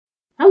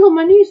Hello,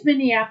 my name is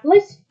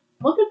Minneapolis.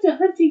 Welcome to a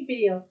hunting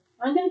video.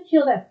 I'm gonna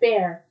kill that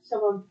bear.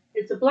 So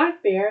it's a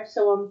black bear.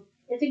 So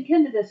it's in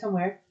Canada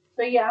somewhere.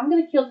 So yeah, I'm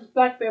gonna kill this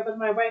black bear with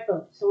my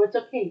rifle. So it's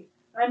okay.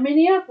 I'm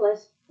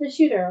Minneapolis, the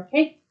shooter.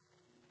 Okay.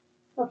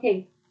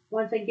 Okay.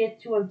 Once I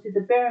get to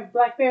the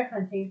black bear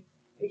hunting,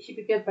 it should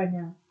be good by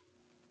now.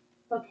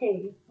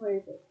 Okay, where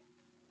is it?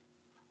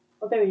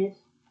 Oh, there it is.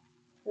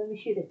 Let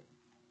me shoot it.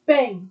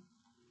 Bang!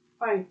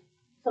 Alright.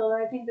 So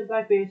I think the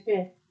black bear is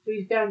dead. So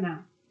he's down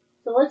now.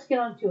 So let's get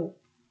on to it.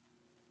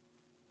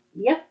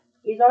 Yep,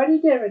 he's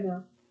already dead right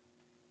now.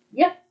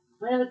 Yep,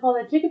 I'm going to call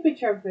that take a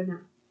picture of him now.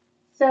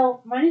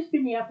 So, my name is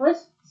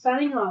Minneapolis,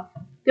 signing off.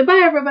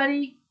 Goodbye,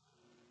 everybody.